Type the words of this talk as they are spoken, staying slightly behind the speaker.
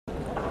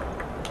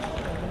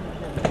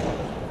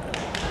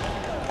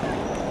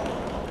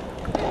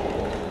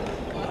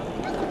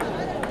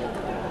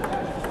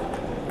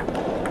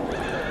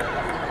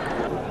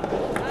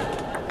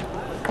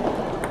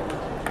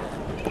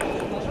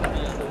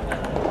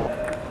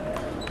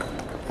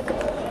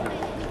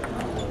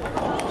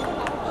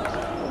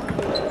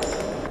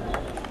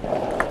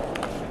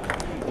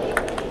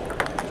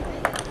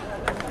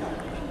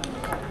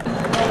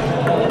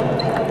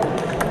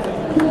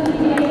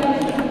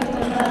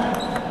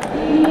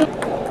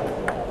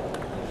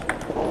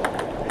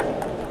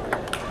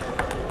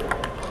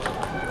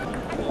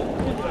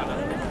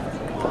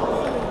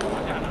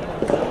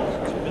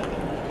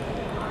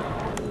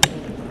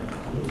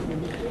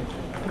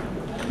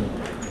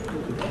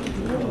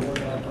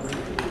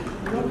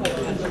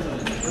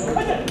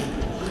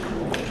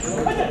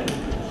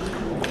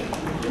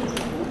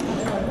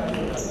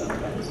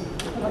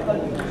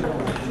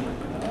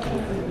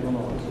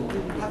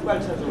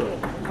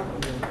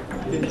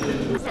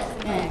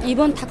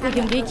이번 탁구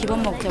경기의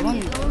기본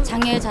목적은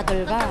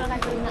장애자들과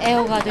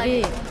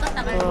애호가들이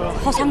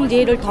허상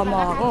리해를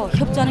도모하고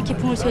협조하는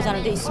기풍을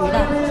세우자는 데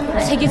있습니다.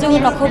 세계적으로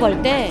놓고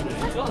볼 때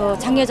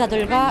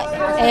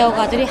장애자들과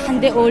애호가들이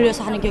한데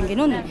어울려서 하는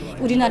경기는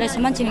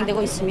우리나라에서만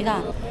진행되고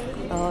있습니다.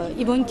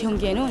 이번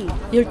경기에는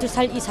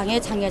 12살 이상의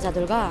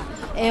장애자들과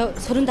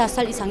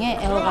 35살 이상의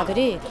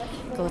애호가들이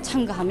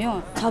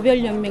참가하며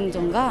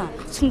저별연맹전과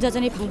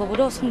승자전의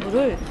방법으로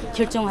승부를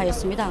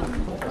결정하였습니다.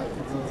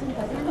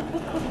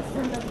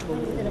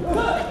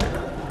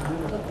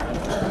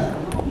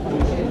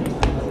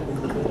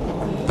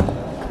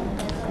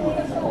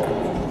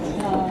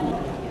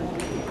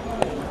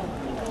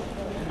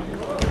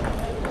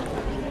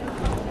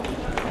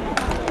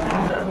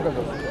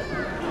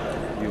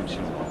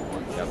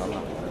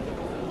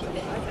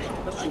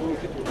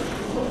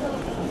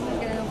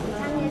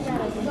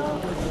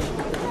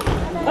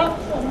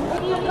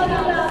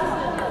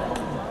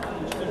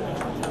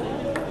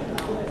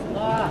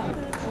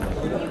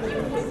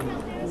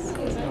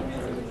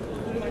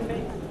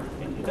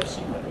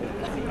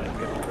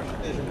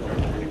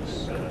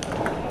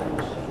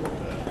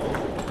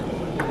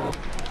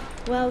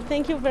 Well,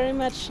 thank you very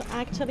much.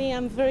 Actually,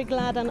 I'm very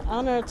glad and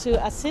honored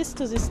to assist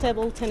to this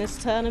table tennis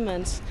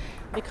tournament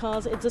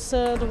because it's the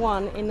third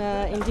one in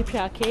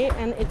DPRK,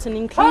 and it's an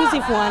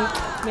inclusive one,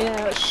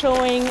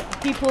 showing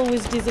people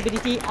with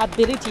disability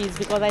abilities,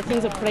 because I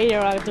think the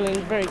players are doing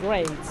very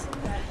great.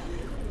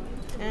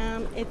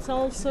 And it's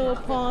also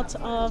part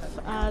of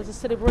the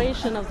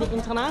celebration of the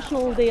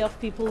International Day of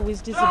People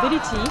with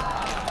Disability,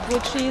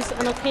 which is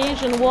an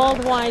occasion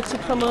worldwide to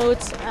promote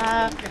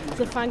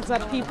the fact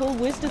that people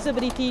with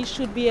disability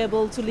should be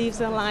able to live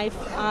their life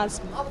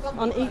as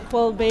on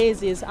equal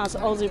basis as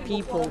other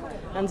people.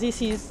 And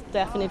this is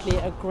definitely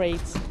a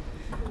great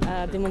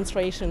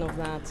demonstration of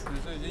that.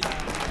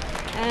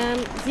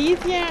 And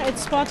this year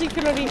it's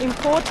particularly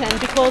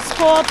important because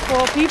sport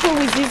for people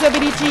with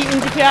disability in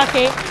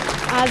DPRK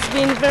has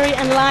been very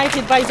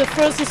enlightened by the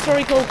first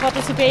historical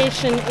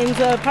participation in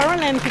the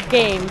Paralympic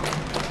game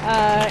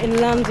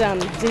in London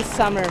this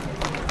summer,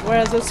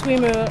 where the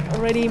swimmer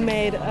really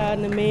made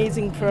an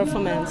amazing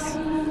performance.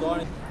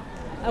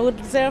 I would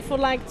therefore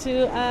like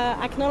to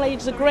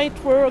acknowledge the great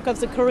work of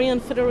the Korean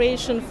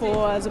Federation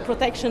for the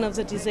Protection of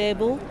the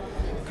Disabled,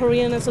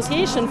 Korean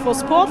Association for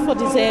Sport for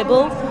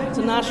Disabled,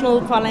 the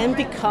National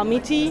Paralympic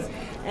Committee,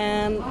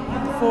 and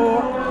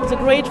for the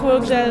great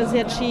work that they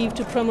achieved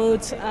to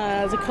promote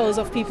the cause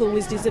of people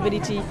with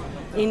disability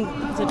in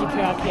the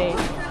DPRK.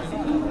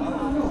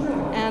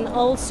 And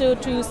also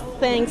to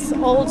thank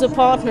all the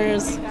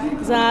partners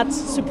that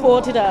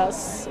supported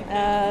us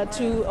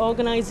to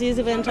organize this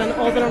event and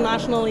other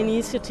national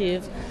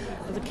initiatives,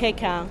 the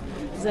KCNA,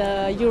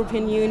 the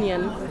European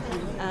Union,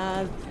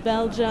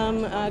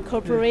 Belgium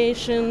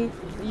Corporation,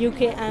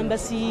 UK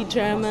Embassy,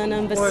 German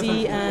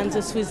Embassy, and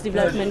the Swiss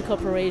Development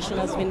Corporation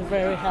has been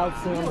very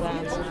helpful on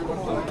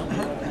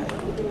that.